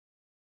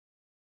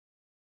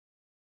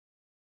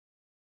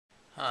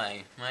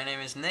Hi, my name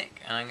is Nick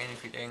and I'm going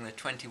to be doing the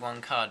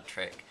 21 card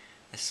trick.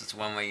 This is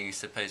one where you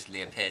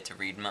supposedly appear to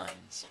read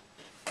minds.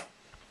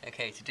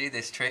 Okay, to do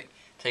this trick,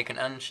 take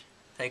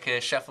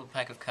a shuffled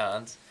pack of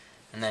cards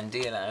and then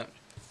deal out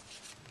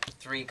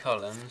 3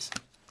 columns,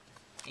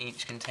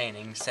 each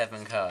containing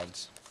 7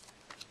 cards.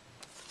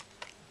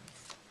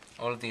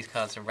 All of these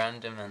cards are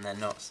random and they're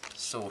not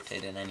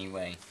sorted in any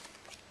way.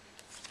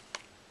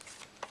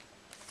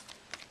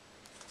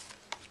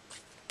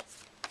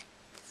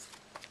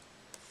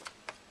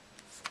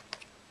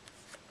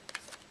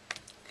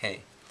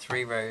 Okay,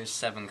 3 rows,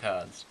 7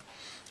 cards.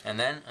 And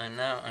then,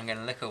 now I'm going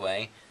to look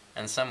away,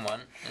 and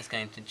someone is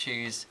going to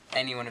choose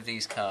any one of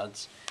these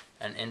cards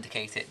and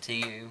indicate it to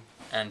you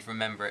and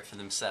remember it for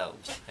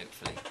themselves,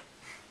 hopefully.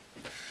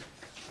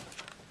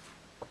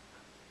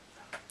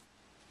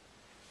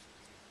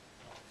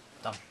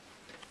 Done.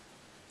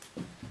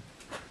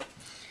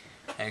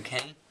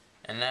 Okay,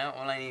 and now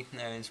all I need to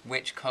know is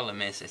which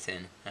column is it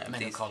in?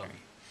 Middle column.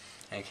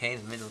 3. Okay,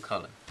 the middle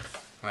column.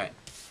 Right,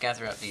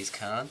 gather up these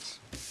cards.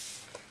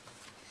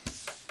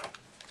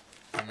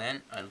 And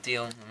then I'll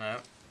deal them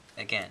out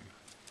again.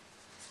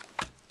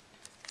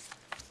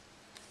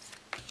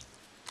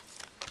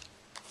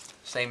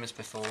 Same as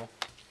before.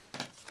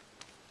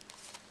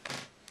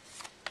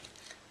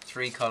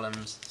 3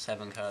 columns,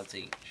 7 cards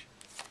each.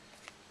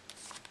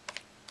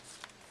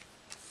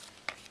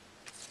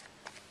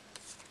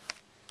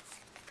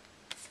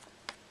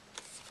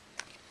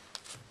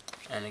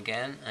 And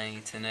again, I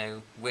need to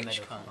know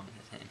which column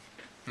is in.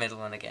 Middle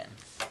one again.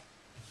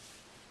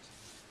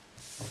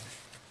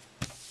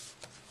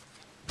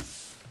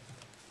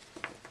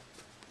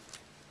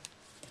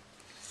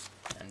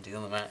 And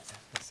deal them out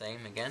the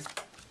same again.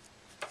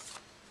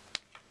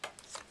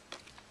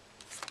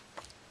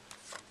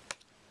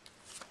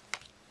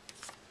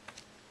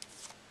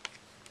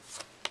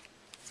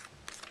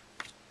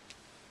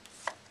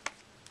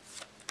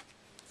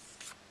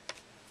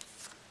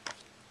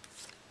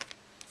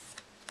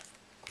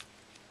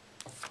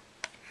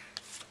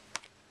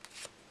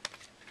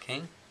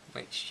 Okay,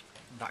 which?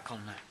 That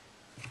column now.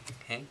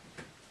 Okay.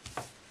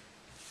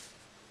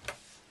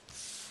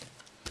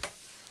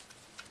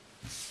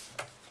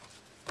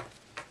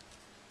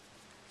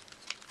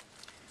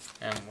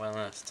 And one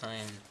last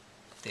time,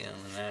 deal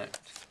them out.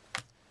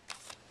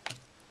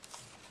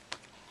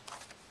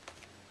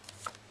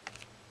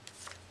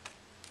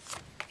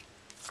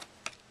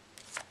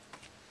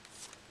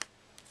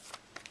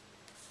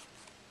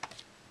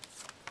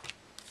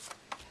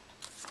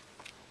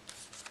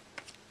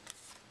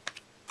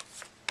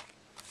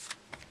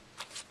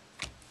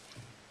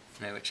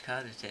 Know which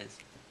card it is.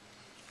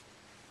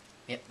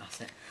 Yep, that's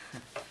it.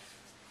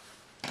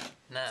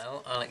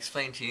 Now I'll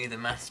explain to you the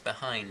maths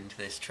behind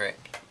this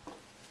trick.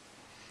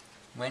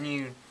 When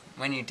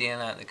you deal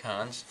out the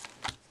cards,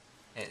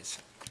 it's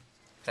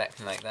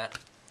exactly like that.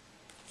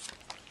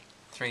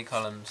 3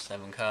 columns,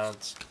 7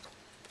 cards.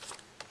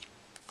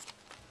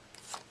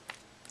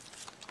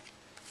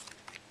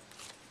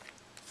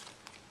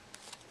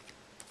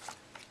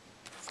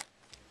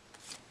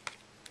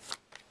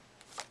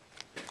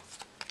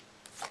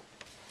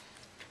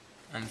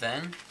 And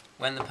then,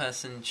 when the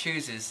person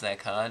chooses their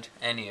card,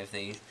 any of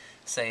these,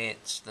 say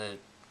it's the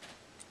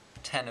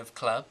 10 of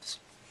clubs,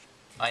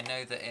 I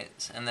know that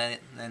it's, and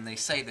then they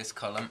say this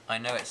column, I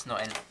know it's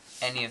not in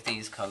any of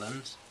these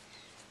columns,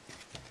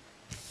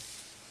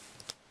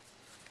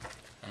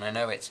 and I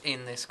know it's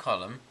in this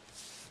column,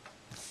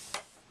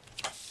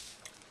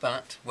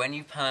 but when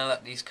you pile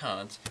up these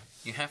cards,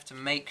 you have to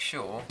make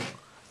sure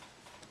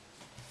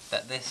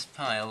that this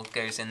pile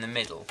goes in the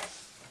middle.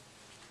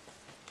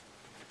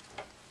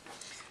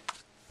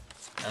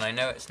 And I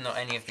know it's not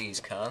any of these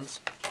cards,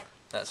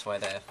 that's why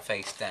they're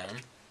face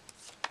down.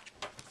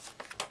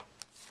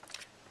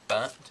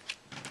 But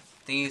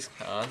these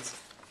cards,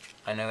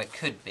 I know it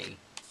could be.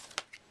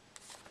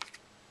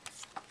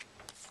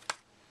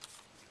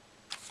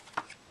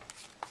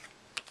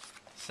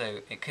 So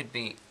it could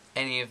be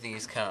any of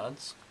these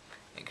cards.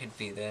 It could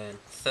be the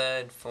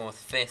 3rd, 4th,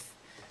 5th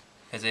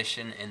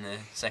position in the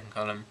 2nd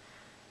column,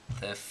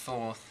 the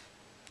 4th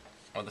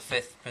or the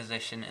 5th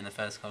position in the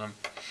 1st column,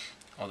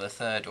 or the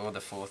 3rd or the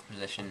 4th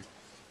position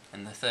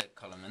in the 3rd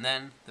column. And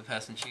then the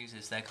person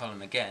chooses their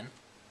column again.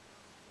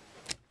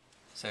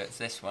 So it's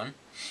this one.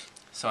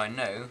 So I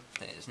know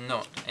that it's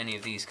not any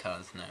of these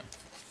cards now.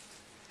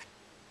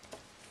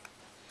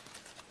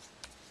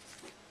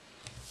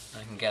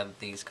 I can gather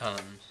these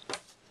columns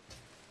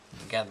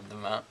and gather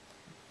them up.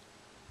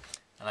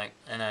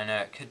 And I know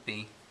it could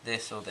be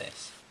this or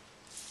this.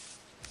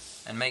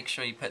 And make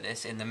sure you put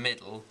this in the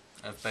middle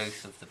of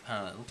both of the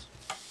piles.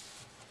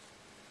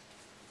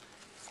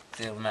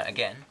 Deal them out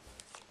again.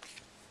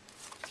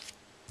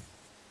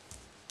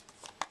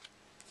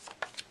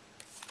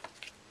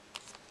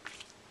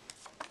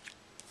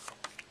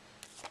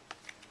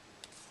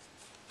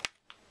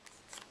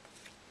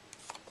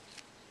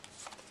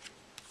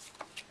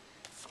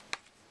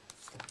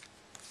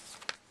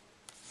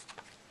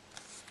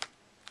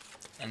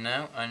 And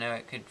now I know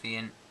it could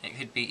be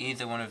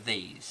either one of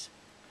these.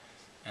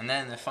 And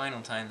then the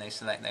final time they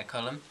select their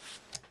column,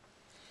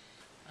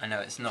 I know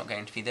it's not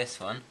going to be this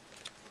one,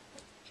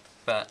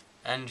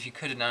 and you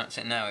could announce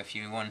it now if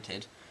you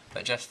wanted,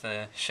 but just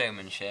for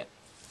showmanship,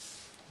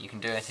 you can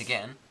do it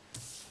again.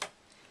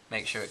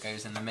 Make sure it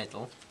goes in the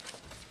middle.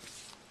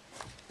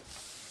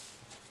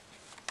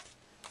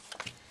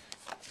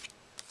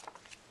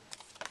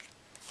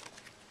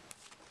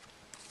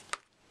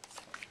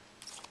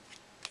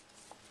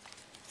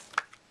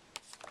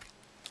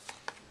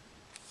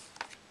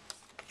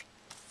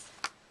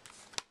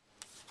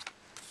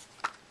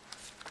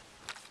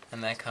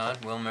 And their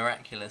card will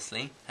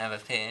miraculously have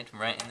appeared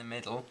right in the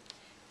middle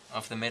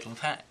of the middle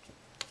pack.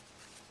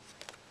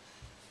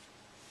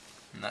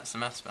 And that's the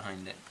maths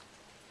behind it.